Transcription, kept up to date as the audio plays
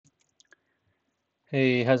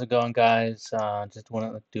Hey, how's it going, guys? Just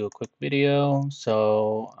want to do a quick video.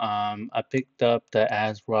 I picked up the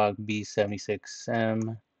Asrock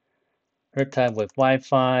B760M Riptide with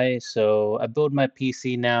Wi-Fi. So I built my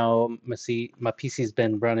PC now. My PC's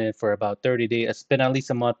been running for about 30 days. It's been at least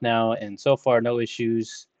a month now, and so far no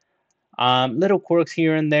issues. Little quirks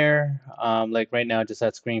here and there. Like right now, just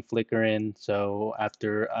had screen flickering. So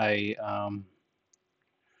after I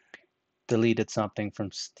deleted something from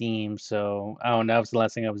Steam. So I don't know, that was the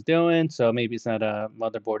last thing I was doing. So maybe it's not a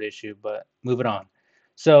motherboard issue, but moving on.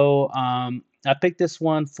 I picked this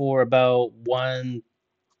one for about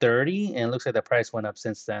 130, and it looks like the price went up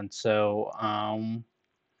since then. I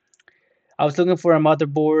was looking for a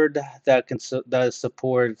motherboard that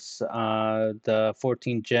supports the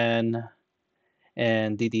 14 gen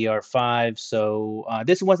and DDR5.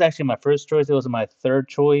 This was actually my first choice. It was my third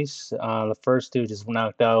choice. The first two just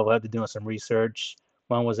knocked out. I had to do some research.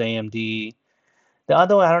 One was AMD. The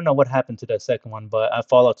other one, I don't know what happened to the second one, but I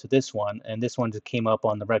followed to this one, and this one just came up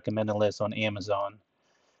on the recommended list on Amazon.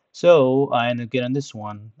 So I ended up getting this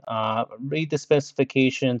one. Read the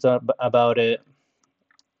specifications about it.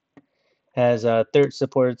 Has third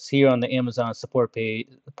supports here on the Amazon support page,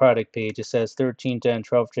 product page. It says 13 gen,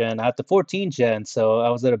 12 gen. I have the 14 gen, so I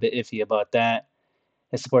was a little bit iffy about that.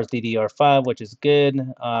 It supports DDR5, which is good.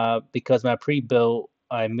 Because my pre-built,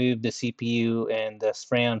 I moved the CPU and the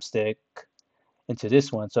RAM stick into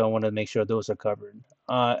this one, so I wanted to make sure those are covered.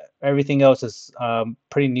 Everything else is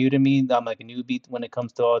pretty new to me. I'm like a newbie when it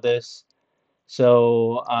comes to all this.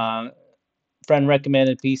 So, friend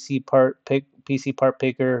recommended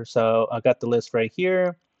Pcpartpicker, so I got the list right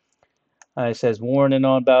here. It says warning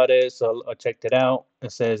on about it, so I checked it out.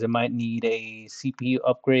 It says it might need a CPU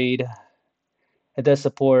upgrade. It does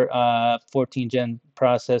support 14 gen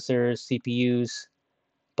processors, CPUs,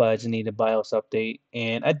 but I just need a BIOS update,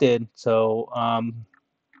 and I did.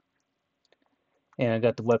 And I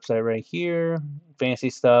got the website right here,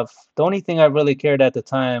 fancy stuff. The only thing I really cared at the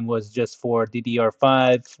time was just for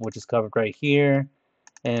DDR5, which is covered right here,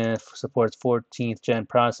 and it supports 14th gen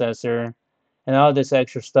processor. And all this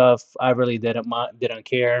extra stuff, I really didn't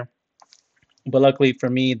care. But luckily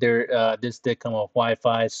for me, this did come with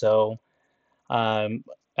Wi-Fi, so um,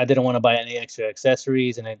 I didn't want to buy any extra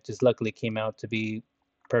accessories, and it just luckily came out to be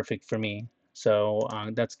perfect for me.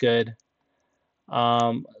 That's good.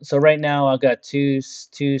 So right now I got two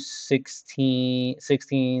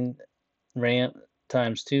 16 RAM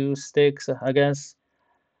times two sticks, I guess.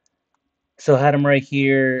 So I had them right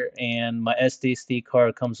here, and my SSD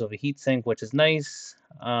card comes with a heatsink, which is nice.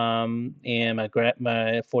 And my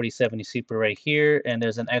 4070 Super right here, and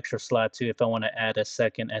there's an extra slot too if I want to add a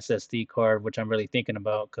second SSD card, which I'm really thinking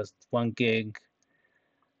about because 1 gig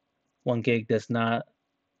does not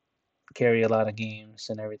carry a lot of games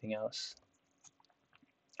and everything else.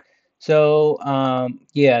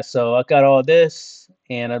 Yeah, so I got all this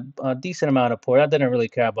and a decent amount of port. I didn't really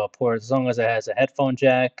care about ports as long as it has a headphone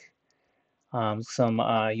jack, some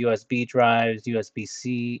USB drives,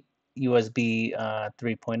 USB-C, USB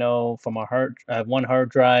 3.0 from a hard. I have one hard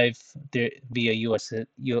drive via USB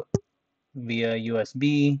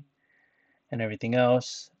and everything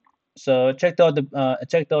else. So I checked all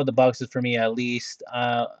the boxes for me at least.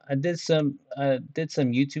 I did some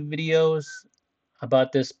YouTube videos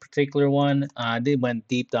about this particular one. I did went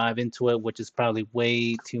deep dive into it, which is probably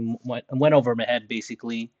way too went over my head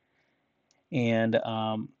basically. And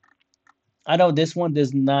I know this one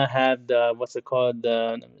does not have the what's it called?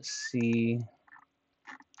 Let me see.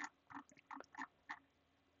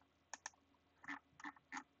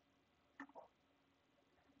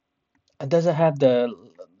 It doesn't have the.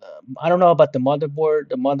 I don't know about the motherboard.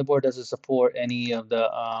 The motherboard doesn't support any of the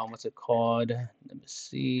what's it called? Let me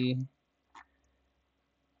see.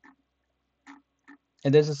 It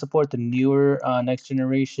doesn't support the newer next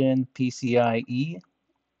generation PCIe.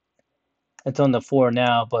 It's on the 4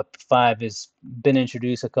 now, but 5 has been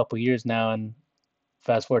introduced a couple years now, and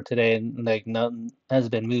fast forward today, and like nothing has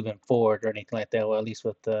been moving forward or anything like that, well, at least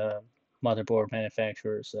with the motherboard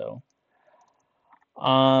manufacturer.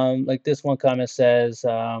 Like this one comment says,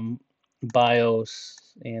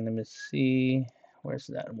 BIOS, and let me see, where's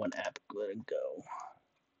that one app gonna go?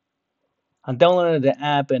 I downloaded the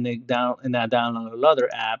app and I downloaded another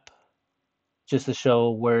app just to show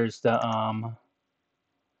where's the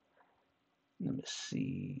let me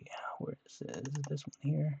see, where is it? Is it this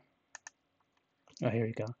one here? Oh, here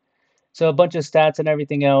you go. So a bunch of stats and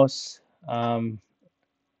everything else.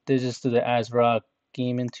 There's just the Asrock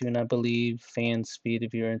gaming tune, I believe. Fan speed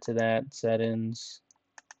if you're into that. Settings.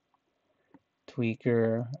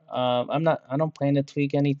 tweaker. I don't plan to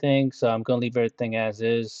tweak anything, so I'm gonna leave everything as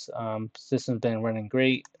is. System's been running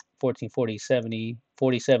great. 4070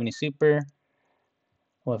 Super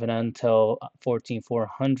with an Intel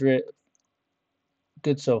 14400.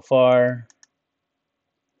 Good so far.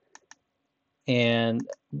 And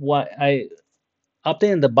what I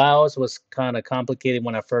updating the BIOS was kind of complicated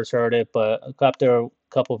when I first heard it, but after a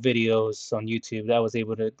couple videos on YouTube, I was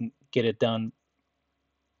able to get it done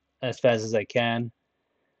as fast as I can.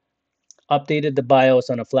 Updated the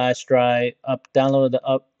BIOS on a flash drive, downloaded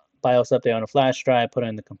the BIOS update on a flash drive, put it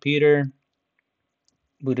in the computer,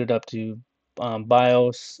 booted up to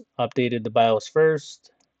BIOS, updated the BIOS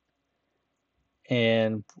first,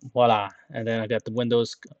 and voila. And then I got the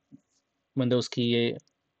Windows key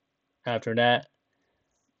after that.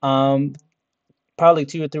 Um, Probably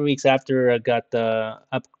 2 or 3 weeks after I got the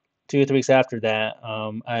up, 2 or 3 weeks after that,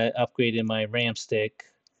 I upgraded my RAM stick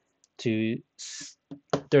to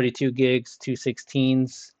 32 gigs,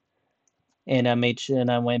 216s, and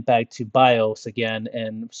I went back to BIOS again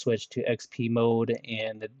and switched to XP mode,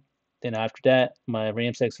 and then after that, my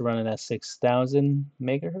RAM sticks are running at 6,000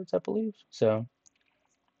 megahertz, I believe. So,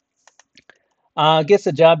 gets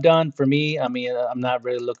the job done for me. I mean, I'm not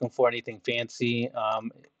really looking for anything fancy.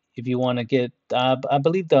 If you want to get, I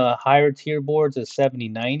believe the higher tier boards is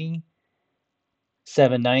 7090.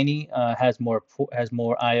 790 has more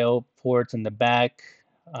I/O ports in the back.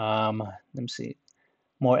 Let me see,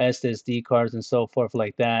 more SSD cards and so forth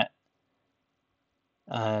like that,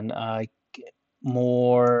 and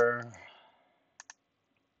more.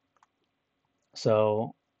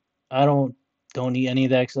 So I don't need any of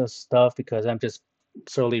the extra stuff because I'm just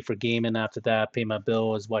solely for gaming. After that, pay my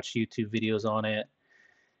bills, watch YouTube videos on it.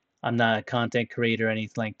 I'm not a content creator or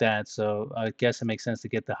anything like that, so I guess it makes sense to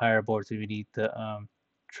get the higher boards if you need the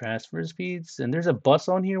transfer speeds. And there's a bus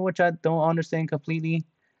on here which I don't understand completely.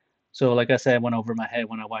 So like I said, I went over my head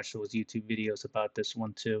when I watched those YouTube videos about this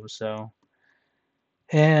one too. So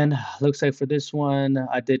and looks like for this one,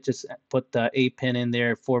 I did just put the 8 pin in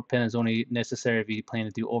there. 4 pin is only necessary if you plan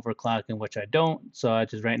to do overclocking, which I don't. So I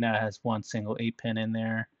just right now has one single 8 pin in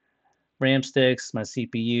there. RAM sticks, my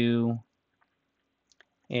CPU,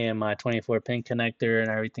 and my 24 pin connector and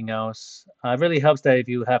everything else. It really helps that if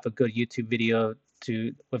you have a good YouTube video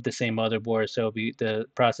to with the same motherboard, so the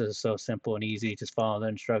process is so simple and easy. Just follow the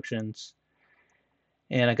instructions.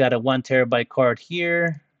 And I got a 1 TB card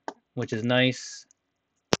here, which is nice.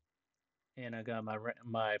 And I got my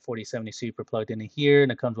 4070 Super plugged in here,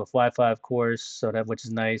 and it comes with Wi-Fi, of course, so that which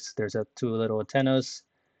is nice. There's two little antennas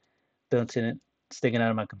built in it, sticking out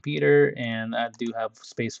of my computer, and I do have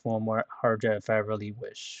space for one more hard drive if I really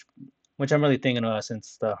wish, which I'm really thinking about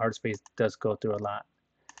since the hard space does go through a lot.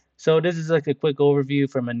 So this is like a quick overview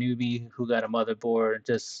from a newbie who got a motherboard,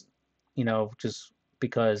 just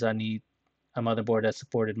because I need a motherboard that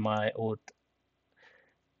supported my old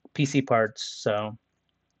PC parts. So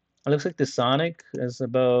it looks like the Sonic is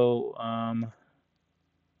about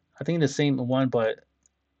I think the same one, but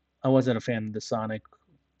I wasn't a fan of the Sonic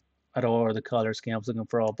at all or the color scheme. I was looking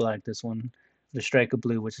for all black. This one, the striker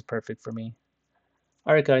blue, which is perfect for me.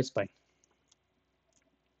 All right, guys, bye.